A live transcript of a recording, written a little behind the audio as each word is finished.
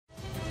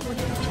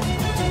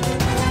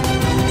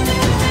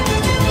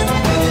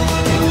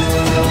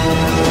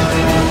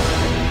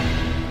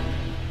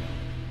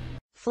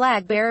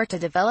flag bearer to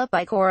develop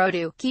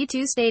Ikorodu,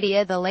 Ketu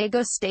stadia. The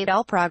Lagos State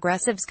All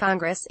Progressives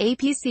Congress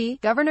 (APC)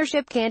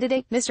 governorship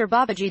candidate, Mr.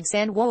 Babajide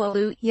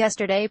Sanwo-Olu,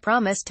 yesterday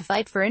promised to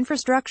fight for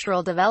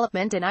infrastructural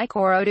development in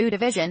Ikorodu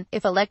Division,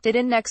 if elected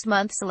in next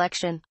month's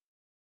election.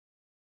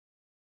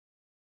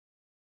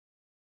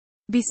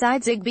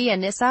 Besides Igbe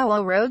and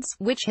Isawo roads,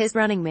 which his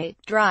running mate,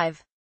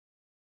 Drive.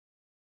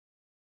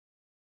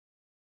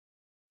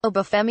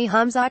 Obafemi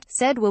Hamzat,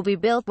 said will be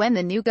built when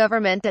the new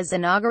government is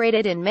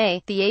inaugurated in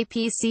May, the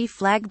APC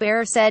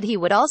flag-bearer said he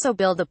would also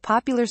build the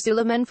popular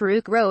Suleiman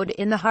Farouk Road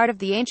in the heart of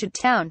the ancient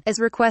town, as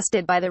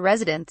requested by the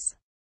residents.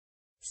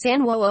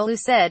 Sanwo-Olu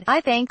said, "I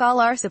thank all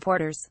our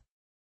supporters.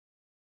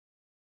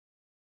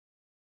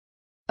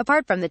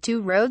 Apart from the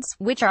two roads,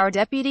 which our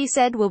deputy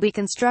said will be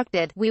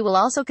constructed, we will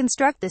also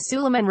construct the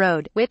Suleiman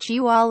Road, which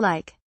you all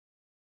like.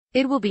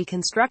 It will be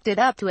constructed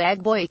up to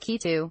Agboy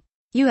Ketu.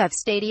 You have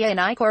stadia in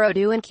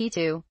Ikorodu and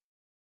Ketu.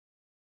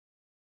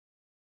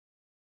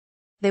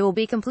 They will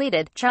be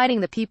completed,"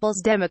 chiding the People's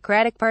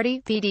Democratic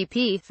Party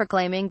 (PDP) for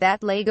claiming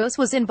that Lagos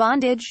was in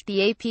bondage.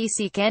 The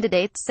APC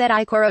candidate said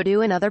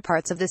Ikorodu and other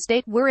parts of the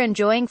state were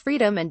enjoying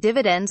freedom and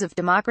dividends of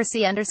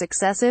democracy under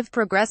successive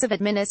progressive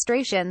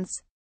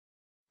administrations.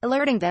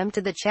 Alerting them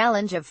to the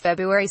challenge of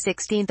February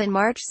 16 and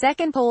March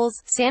 2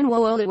 polls,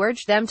 Sanwo-Olu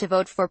urged them to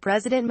vote for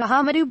President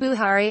Muhammadu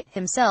Buhari,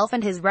 himself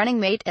and his running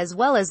mate, as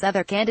well as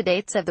other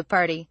candidates of the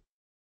party.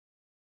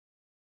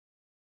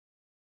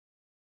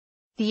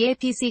 The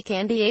APC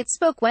candidate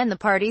spoke when the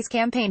party's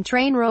campaign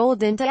train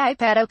rolled into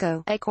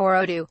Ipadoko,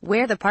 Ikorodu,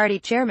 where the party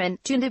chairman,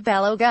 Tunde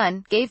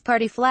Balogun, gave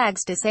party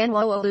flags to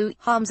Sanwo-Olu,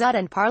 Hamzat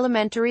and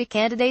parliamentary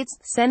candidates,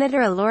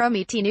 Senator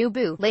Olorunmi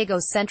Tinubu,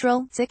 Lagos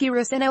Central,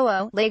 Sikiru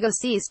Sinowo,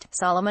 Lagos East,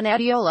 Solomon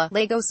Adiola,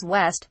 Lagos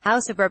West,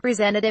 House of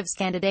Representatives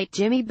candidate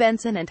Jimmy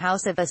Benson and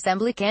House of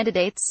Assembly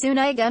candidates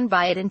Sunay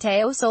Gunbayat and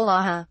Teo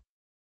Solaha.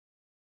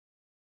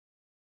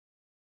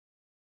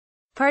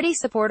 Party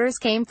supporters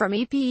came from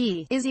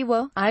Ipe,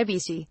 Iziwo,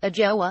 Ibisi,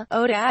 Ajowa,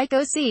 Oda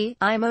Ikosi,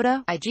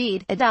 Imoda,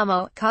 Igede,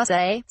 Adamo,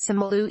 Kasaye,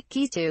 Simolu,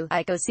 Ketu,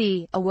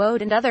 Ikosi,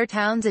 Awode and other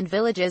towns and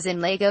villages in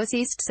Lagos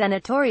East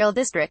Senatorial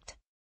District.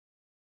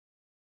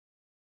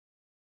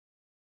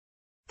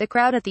 The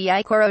crowd at the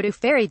Ikorodu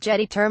ferry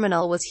jetty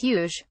terminal was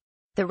huge.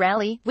 The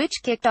rally,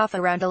 which kicked off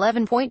around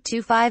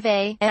 11:25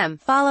 a.m.,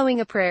 following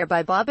a prayer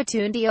by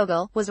Babatunde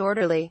Ogle, was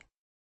orderly.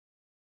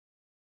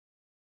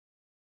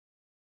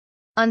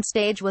 On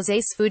stage was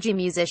ace Fuji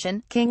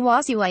musician, King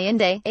Wasiu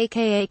Ayinde,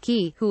 aka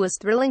Key, who was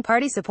thrilling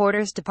party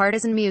supporters to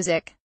partisan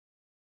music.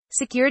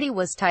 Security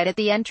was tight at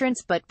the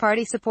entrance, but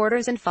party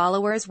supporters and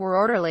followers were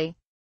orderly.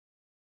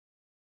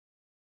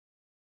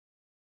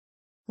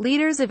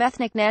 Leaders of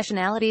ethnic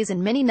nationalities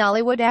and many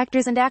Nollywood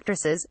actors and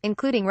actresses,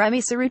 including Remi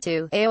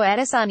Surutu, Ayo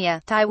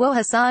Adesanya, Taiwo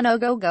Hassan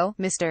Ogogo,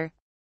 Mr.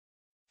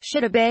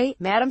 Shidabe,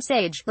 Madam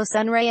Sage,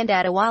 Lasunray and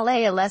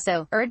Adewale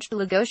Aleso, urged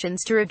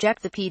Lagosians to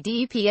reject the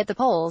PDP at the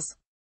polls.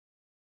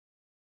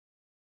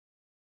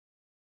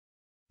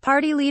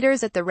 Party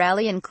leaders at the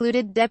rally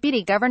included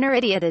Deputy Governor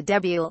Idiata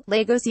Debule,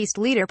 Lagos East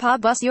Leader Pa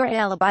Busyor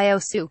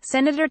Alabiosu,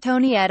 Senator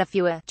Tony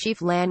Adefua, Chief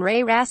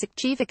Lanray Rasik,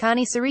 Chief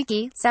Akani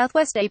Sariki,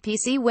 Southwest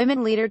APC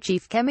Women Leader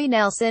Chief Kemi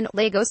Nelson,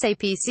 Lagos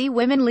APC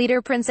Women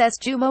Leader Princess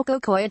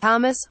Jumoko Koya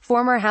Thomas,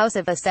 former House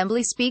of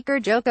Assembly Speaker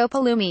Joko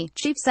Palumi,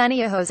 Chief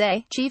Sania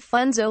Jose, Chief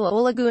Funzo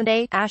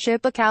Olagunde, Asha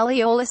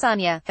Bakali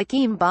Olasanya,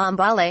 Hakeem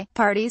Bombale,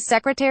 Party's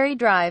Secretary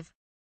Drive.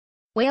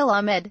 Wael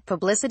Ahmed,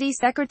 Publicity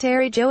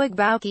Secretary Joe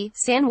Igbauki,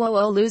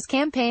 Sanwo-Olu's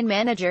campaign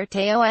manager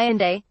Teo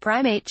Ayinde,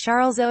 Primate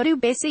Charles Odu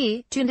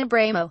Besi, Tunde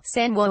Bramo,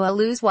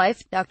 Sanwo-Olu's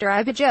wife, Dr.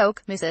 Ibajoke,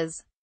 Mrs.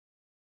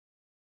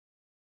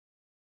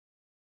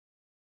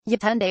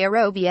 Yatunde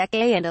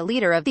Arobieke and a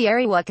leader of the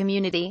Ariwa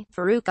community,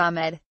 Farouk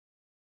Ahmed.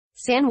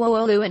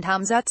 Sanwo-Olu and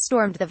Hamzat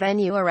stormed the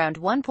venue around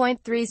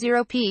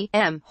 1:30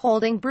 p.m.,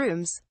 holding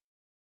brooms.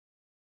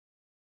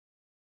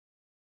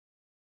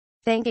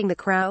 Thanking the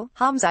crowd,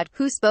 Hamzat,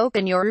 who spoke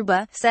in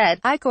Yoruba, said,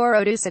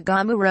 Ikorodu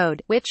Sagamu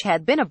Road, which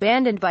had been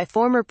abandoned by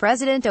former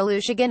President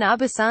Olusegun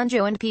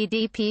Obasanjo and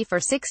PDP for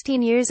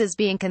 16 years, is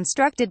being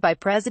constructed by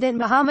President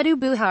Muhammadu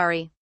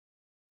Buhari.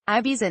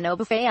 Ibis and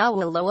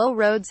Obafemi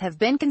roads have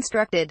been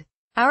constructed.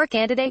 Our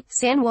candidate,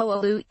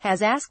 Sanwo-Olu,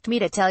 has asked me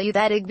to tell you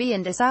that Igbe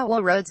and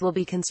Isawo roads will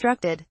be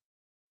constructed.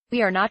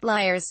 We are not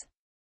liars.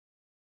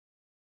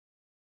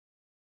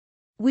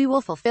 We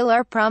will fulfill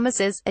our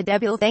promises.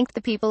 Adebule thanked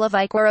the people of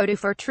Ikorodu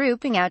for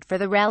trooping out for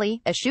the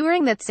rally,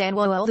 assuring that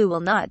Sanwo-Olu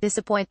will not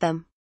disappoint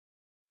them.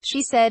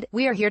 She said,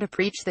 "We are here to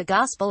preach the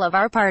gospel of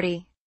our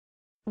party."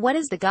 What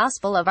is the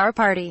gospel of our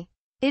party?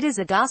 It is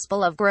a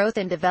gospel of growth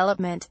and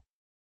development.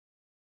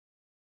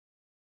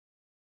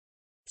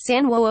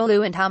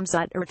 Sanwo-Olu and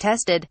Hamzat are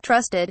tested,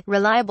 trusted,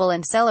 reliable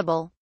and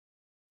sellable.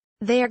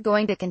 They are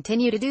going to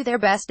continue to do their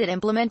best at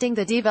implementing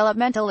the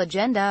developmental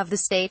agenda of the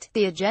state,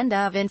 the agenda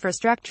of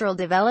infrastructural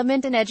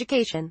development and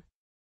education.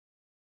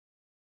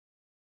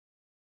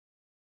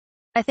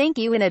 I thank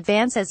you in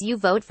advance as you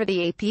vote for the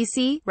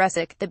APC.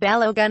 Rasik, the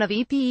Balogun of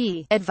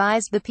EPE,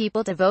 advised the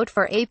people to vote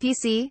for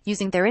APC,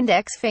 using their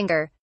index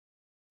finger.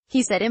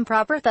 He said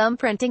improper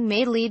thumbprinting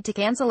may lead to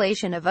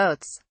cancellation of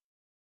votes,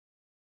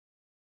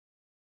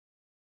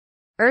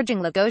 urging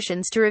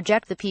Lagosians to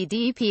reject the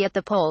PDP at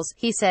the polls.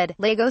 He said,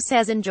 Lagos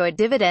has enjoyed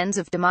dividends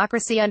of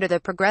democracy under the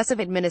progressive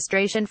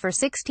administration for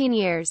 16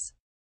 years.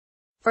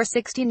 For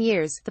 16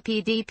 years, the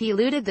PDP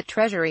looted the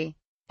treasury.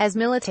 As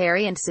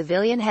military and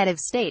civilian head of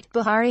state,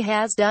 Buhari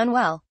has done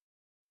well.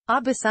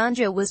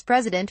 Obasanjo was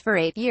president for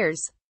 8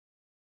 years.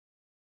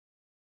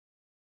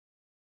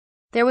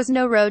 There was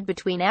no road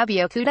between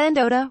Abeokuta and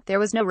Odo. There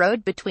was no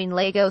road between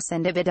Lagos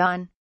and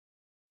Ibadan.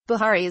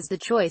 Buhari is the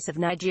choice of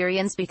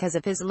Nigerians because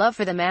of his love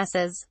for the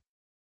masses.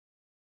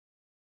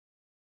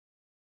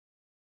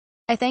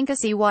 I thank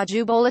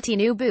Asiwaju Bola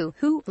Tinubu,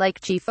 who,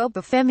 like Chief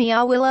Obafemi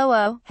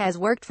Awolowo, has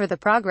worked for the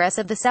progress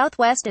of the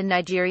Southwest and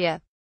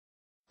Nigeria.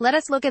 Let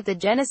us look at the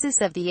genesis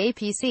of the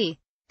APC.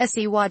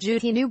 Asiwaju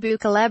Tinubu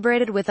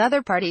collaborated with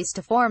other parties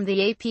to form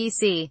the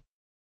APC.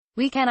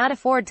 We cannot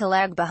afford to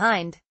lag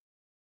behind.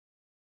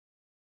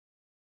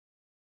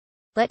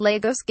 Let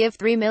Lagos give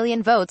 3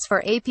 million votes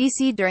for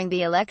APC during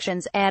the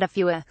elections.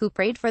 Adafua, who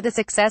prayed for the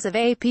success of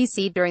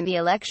APC during the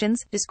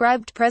elections,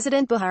 described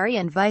President Buhari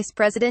and Vice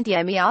President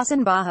Yemi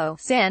Osinbajo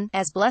San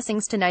as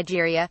blessings to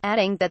Nigeria,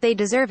 adding that they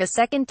deserve a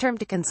second term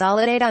to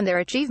consolidate on their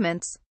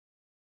achievements.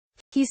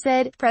 He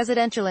said,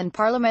 presidential and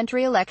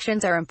parliamentary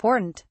elections are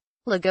important.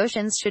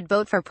 Lagosians should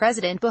vote for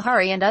President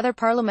Buhari and other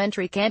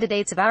parliamentary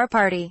candidates of our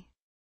party.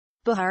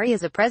 Buhari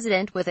is a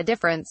president with a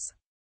difference.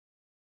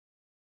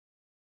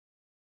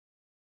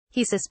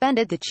 He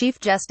suspended the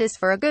Chief Justice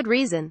for a good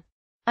reason.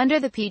 Under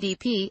the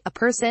PDP,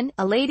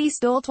 a lady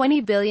stole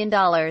 $20 billion.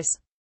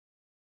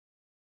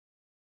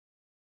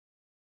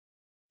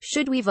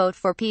 Should we vote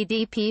for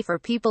PDP for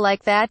people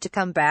like that to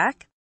come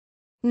back?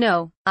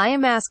 No, I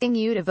am asking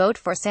you to vote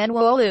for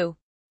Sanwo-Olu.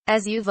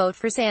 As you vote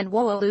for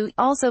Sanwo-Olu,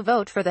 also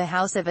vote for the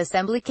House of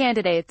Assembly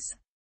candidates.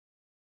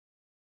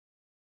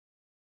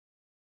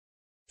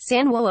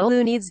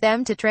 Sanwo-Olu needs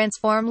them to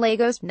transform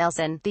Lagos.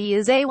 Nelson, the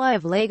Izawa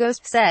of Lagos,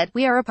 said,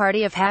 we are a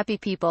party of happy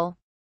people.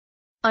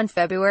 On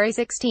February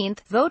 16,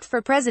 vote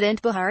for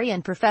President Buhari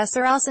and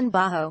Professor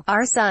Osinbajo,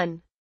 our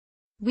son.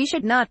 We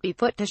should not be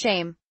put to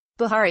shame.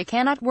 Buhari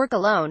cannot work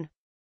alone.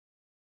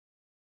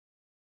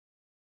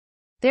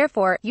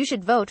 Therefore, you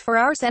should vote for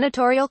our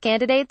senatorial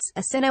candidates,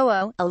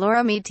 Asinowo,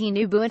 Olorunmi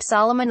Tinubu and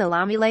Solomon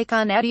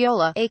Olamilekan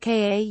Adeola,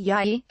 aka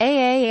Yayi,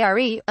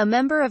 AARE, a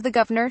member of the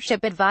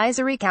Governorship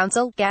Advisory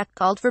Council. GAC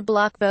called for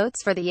block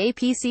votes for the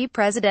APC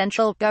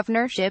presidential,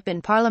 governorship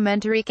and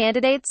parliamentary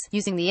candidates,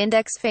 using the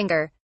index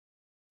finger.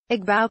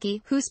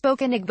 Igboki, who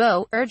spoke in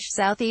Igbo, urged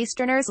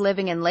Southeasterners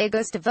living in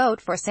Lagos to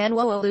vote for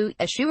Sanwo-Olu,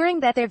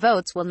 assuring that their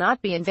votes will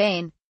not be in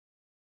vain.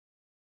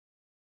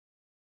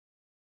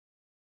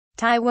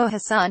 Taiwo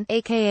Hassan,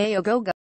 aka Ogogo,